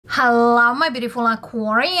Hello my beautiful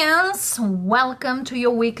Aquarians, welcome to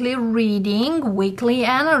your weekly reading, weekly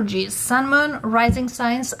energies, Sun, Moon, Rising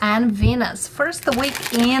Signs and Venus. First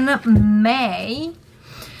week in May.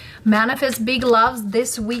 Manifest big loves.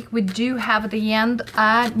 This week we do have at the end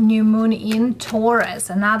a new moon in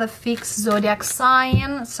Taurus, another fixed zodiac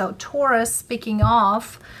sign. So Taurus, speaking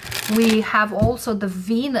of, we have also the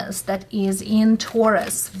Venus that is in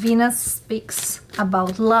Taurus. Venus speaks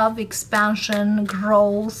about love, expansion,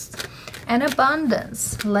 growth and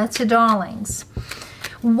abundance. Let's see, darlings.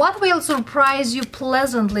 What will surprise you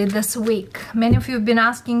pleasantly this week? Many of you have been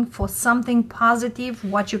asking for something positive,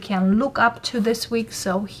 what you can look up to this week.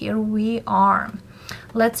 So here we are.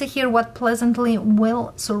 Let's see here what pleasantly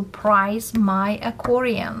will surprise my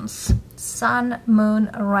Aquarians. Sun,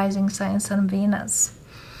 Moon, Rising Signs and Venus.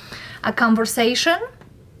 A conversation,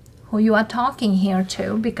 who you are talking here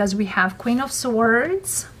to, because we have Queen of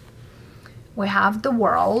Swords, we have the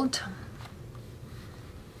World.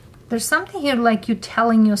 There's something here like you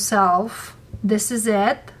telling yourself, this is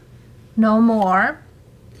it, no more.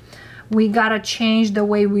 We gotta change the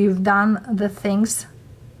way we've done the things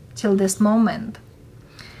till this moment.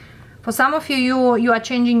 For some of you, you are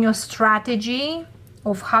changing your strategy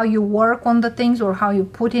of how you work on the things or how you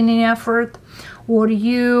put in an effort, or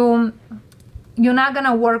you're not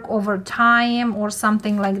gonna work overtime or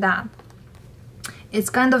something like that. It's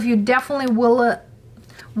kind of, you definitely will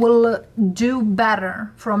do better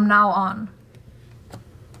from now on.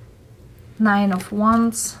 Nine of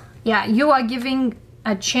Wands. Yeah, you are giving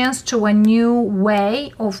a chance to a new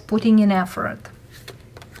way of putting in effort.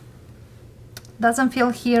 Doesn't feel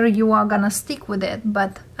here you are gonna stick with it,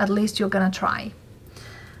 but at least you're gonna try.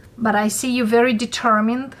 But I see you very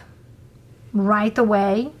determined right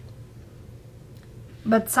away.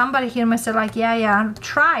 But somebody here might say like, yeah,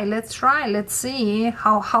 try, let's see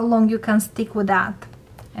how long you can stick with that.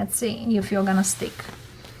 Let's see if you're gonna stick.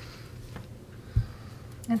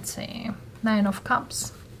 Let's see. Nine of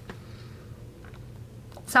Cups.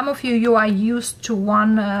 Some of you are used to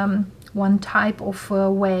one type of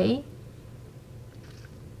way,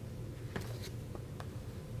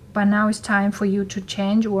 but now it's time for you to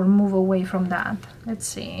change or move away from that. Let's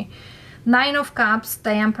see. Nine of Cups,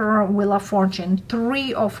 the Emperor, Wheel of Fortune.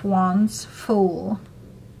 Three of Wands, Fool.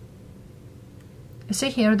 You see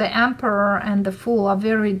here, the Emperor and the Fool are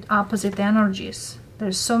very opposite energies.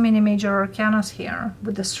 There's so many major arcanas here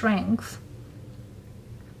with the Strength.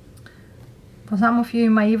 For some of you, you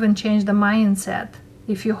might even change the mindset.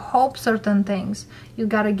 If you hope certain things, you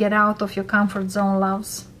gotta get out of your comfort zone,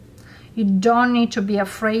 loves. You don't need to be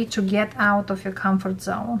afraid to get out of your comfort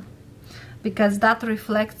zone, because that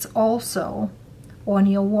reflects also on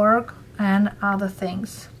your work and other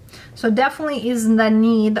things. So definitely is the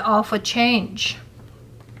need of a change.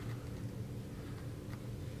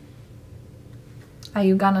 Are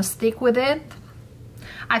you gonna stick with it?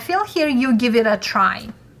 I feel here you give it a try.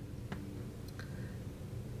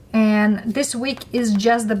 And this week is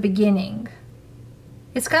just the beginning.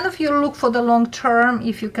 It's kind of, you look for the long term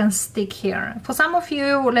if you can stick here. For some of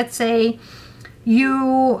you, let's say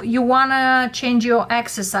you wanna change your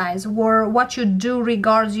exercise or what you do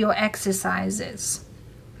regards your exercises.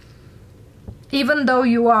 Even though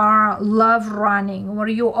you love running, or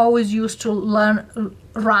you always used to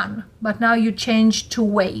run, but now you change to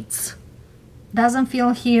weights. Doesn't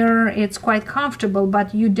feel here it's quite comfortable,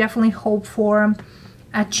 but you definitely hope for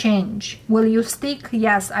a change. Will you stick?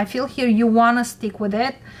 Yes, I feel here you want to stick with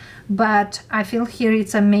it, but I feel here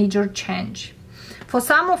it's a major change. For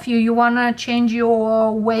some of you, you want to change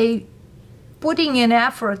your way, putting in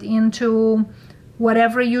effort into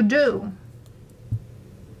whatever you do.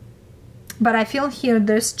 But I feel here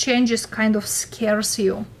this changes kind of scares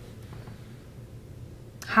you.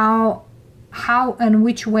 How and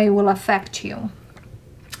which way will affect you.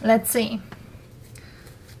 Let's see.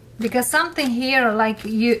 Because something here, like,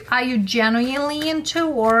 are you genuinely into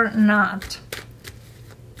or not?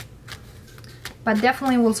 But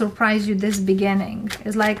definitely will surprise you this beginning.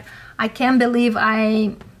 It's like, I can't believe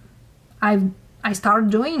I start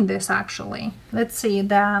doing this actually. Let's see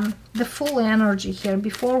the full energy here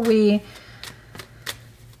before we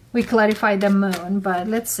clarify the moon. But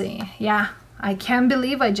let's see. Yeah, I can't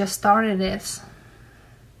believe I just started this.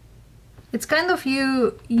 It's kind of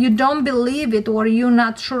you don't believe it, or you're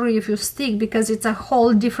not sure if you stick, because it's a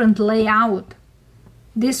whole different layout.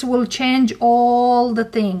 This will change all the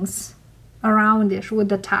things around it with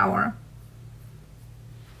the Tower.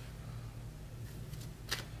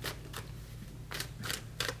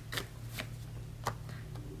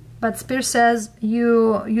 But Spirit says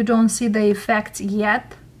you don't see the effects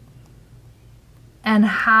yet, and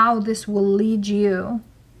how this will lead you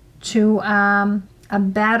to a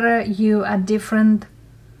better you, a different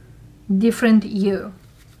you.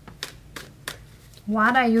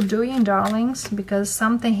 What are you doing, darlings? Because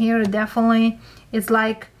something here definitely, it's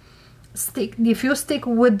like, if you stick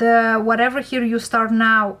with the whatever here you start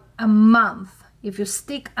now, a month, if you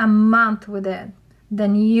stick a month with it,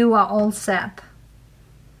 then you are all set.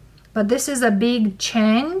 But this is a big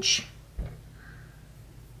change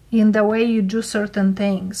in the way you do certain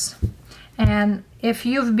things. And if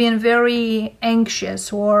you've been very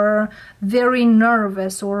anxious or very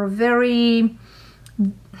nervous or very,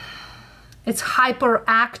 it's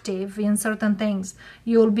hyperactive in certain things,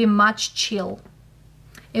 you'll be much chill.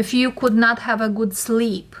 If you could not have a good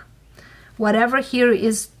sleep, whatever here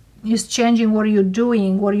is changing what you're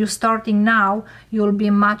doing, what you're starting now, you'll be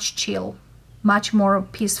much chill, much more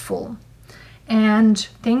peaceful. And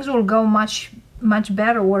things will go much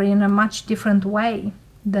better or in a much different way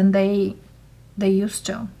than they used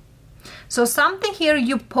to. So something here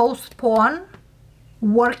you postpone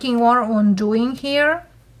working on doing here.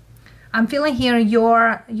 I'm feeling here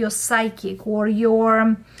your psychic or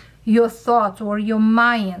your thoughts or your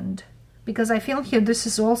mind, because I feel here this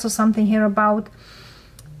is also something here about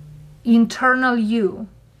internal you.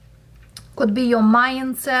 Could be your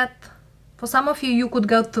mindset. For some of you, you could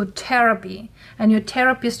go through therapy, and your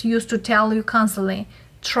therapist used to tell you constantly,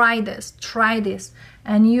 try this,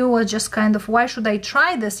 and you were just kind of, why should I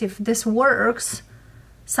try this if this works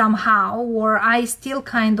somehow, or I still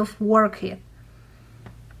kind of work it.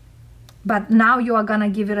 But now you are gonna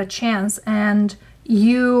give it a chance, and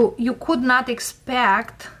you could not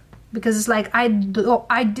expect, because it's like I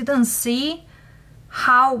didn't see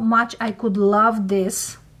how much I could love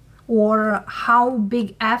this, or how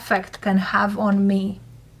big effect can have on me,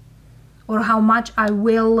 or how much I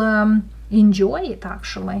will enjoy it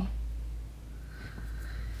actually.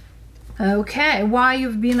 Okay, why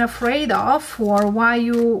you've been afraid of, or why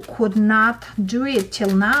you could not do it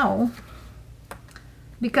till now?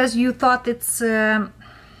 Because you thought it's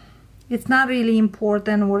not really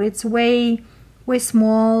important, or it's way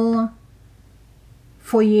small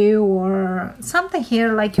for you, or something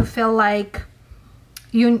here, like you feel like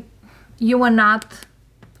you were not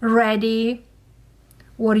ready,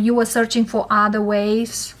 or you were searching for other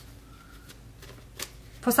ways.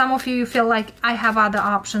 For some of you, you feel like I have other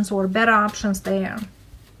options or better options there.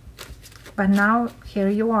 But now here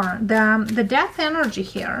you are. The death energy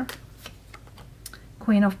here,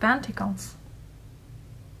 Queen of Pentacles,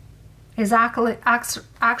 is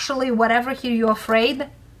actually whatever here you're afraid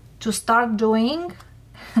to start doing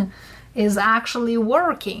is actually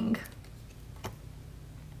working.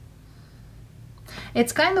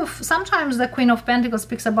 It's kind of, sometimes the Queen of Pentacles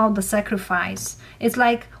speaks about the sacrifice. It's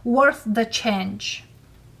like worth the change.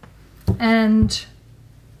 And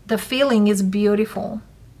the feeling is beautiful.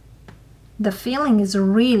 The feeling is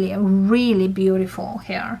really, really beautiful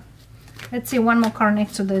here. Let's see one more card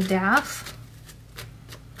next to the death.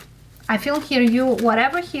 I feel here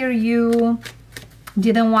whatever here you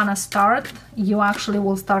didn't want to start, you actually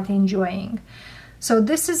will start enjoying. So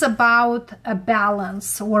this is about a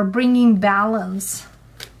balance, or bringing balance.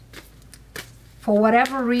 For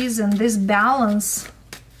whatever reason, this balance,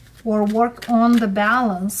 or work on the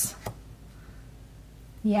balance.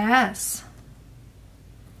 Yes.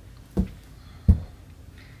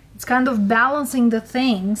 It's kind of balancing the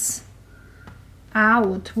things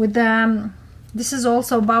out with them. This is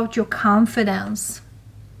also about your confidence.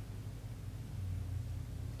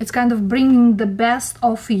 It's kind of bringing the best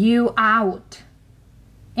of you out.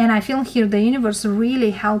 And I feel here the universe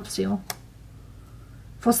really helps you.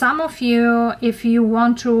 For some of you, if you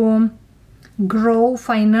want to grow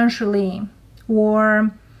financially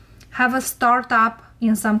or have a startup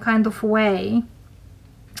in some kind of way,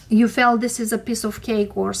 you felt this is a piece of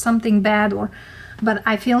cake or something bad, but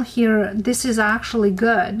I feel here this is actually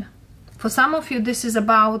good. For some of you, this is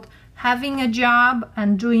about having a job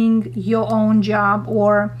and doing your own job,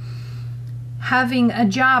 or having a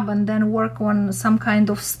job and then work on some kind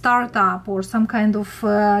of startup or some kind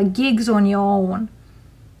of gigs on your own.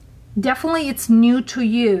 Definitely it's new to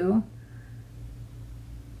you,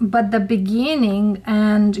 but the beginning,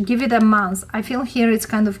 and give it a month. I feel here it's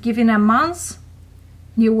kind of giving a month,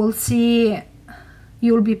 you will see,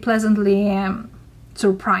 you'll be pleasantly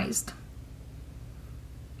surprised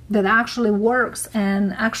that actually works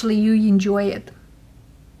and actually you enjoy it.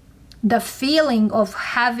 The feeling of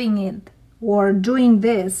having it or doing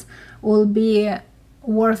this will be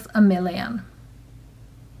worth a million.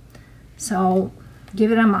 So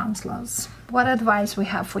give it a month, loves. What advice we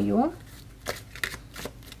have for you?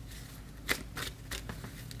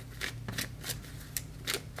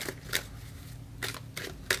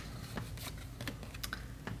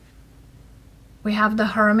 we have the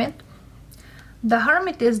Hermit. The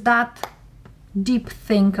Hermit is that deep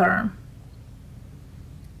thinker.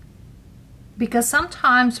 Because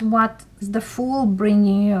sometimes what the Fool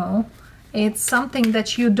bringing you, it's something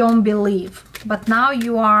that you don't believe. But now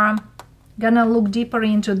you are gonna look deeper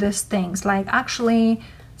into these things. Like actually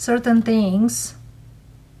certain things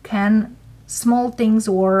can, small things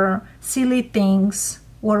or silly things,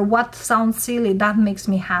 or what sounds silly, that makes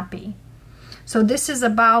me happy. So this is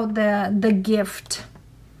about the gift.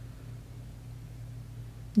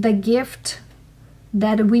 The gift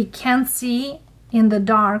that we can't see in the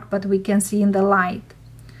dark, but we can see in the light.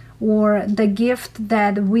 Or the gift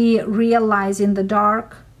that we realize in the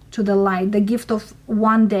dark to the light. The gift of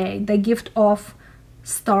one day. The gift of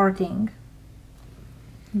starting.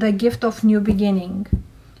 The gift of new beginning.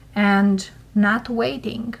 And not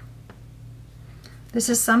waiting. This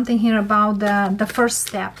is something here about the first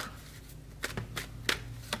step.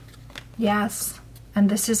 Yes. And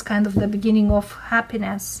this is kind of the beginning of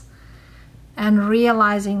happiness. And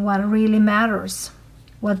realizing what really matters.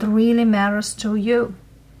 What really matters to you.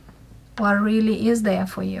 What really is there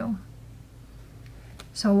for you.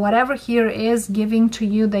 So whatever here is giving to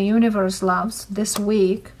you, the universe loves this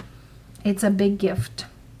week, it's a big gift.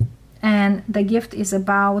 And the gift is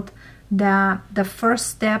about the first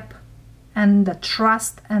step and the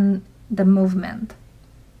trust and the movement.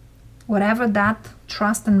 Whatever that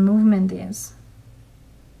trust and movement is.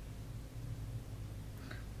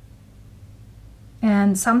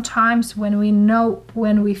 And sometimes when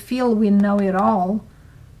we feel we know it all,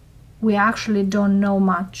 we actually don't know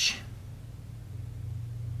much.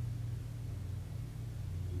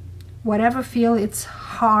 Whatever feel it's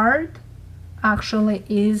hard actually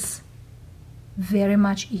is very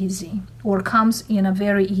much easy, or comes in a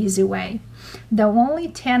very easy way. The only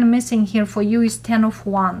 10 missing here for you is 10 of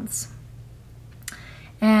Wands.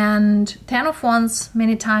 And 10 of Wands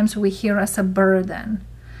many times we hear as a burden,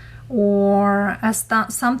 or as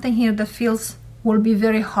something here that feels will be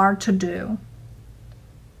very hard to do,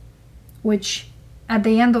 which at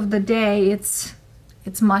the end of the day it's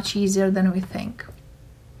much easier than we think.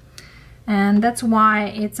 And that's why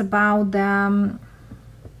it's about the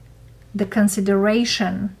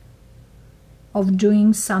consideration of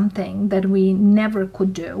doing something that we never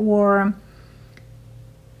could do. Or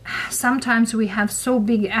sometimes we have so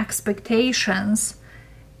big expectations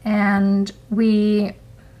and we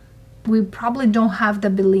probably don't have the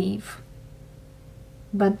belief.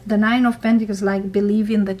 But the Nine of Pentacles, like,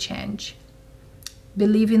 believe in the change,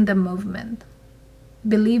 believe in the movement,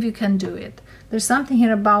 believe you can do it. There's something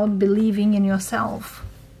here about believing in yourself.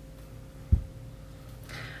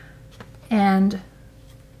 And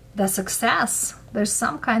the success, there's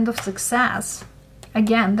some kind of success.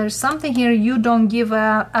 Again, there's something here, you don't give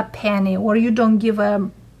a penny, or you don't give a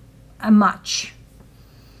much,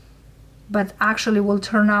 but actually will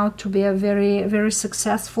turn out to be a very, very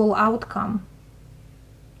successful outcome.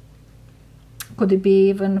 Could it be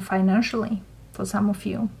even financially for some of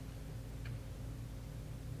you?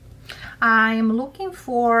 I'm looking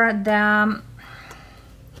for the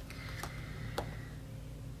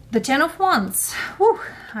 10 of Wands. Whew.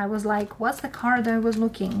 I was like, what's the card I was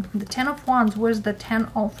looking? The 10 of Wands. Where's the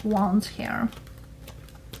 10 of Wands here?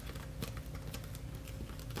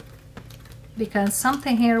 Because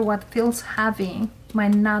something here what feels heavy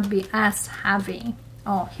might not be as heavy.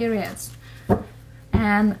 Oh, here it is.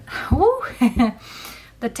 And whew,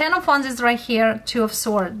 the 10 of Wands is right here, 2 of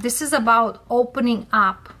Swords. This is about opening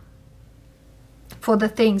up for the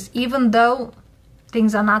things, even though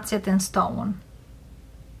things are not set in stone.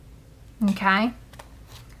 Okay?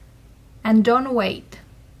 And don't wait.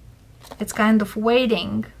 It's kind of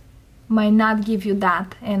waiting might not give you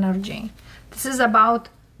that energy. This is about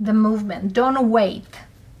the movement. Don't wait.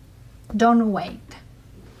 Don't wait.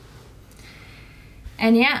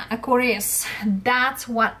 And yeah, Aquarius, that's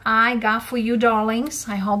what I got for you, darlings.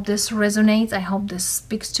 I hope this resonates. I hope this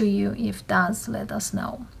speaks to you. If it does, let us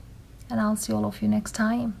know. And I'll see all of you next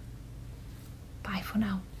time. Bye for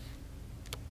now.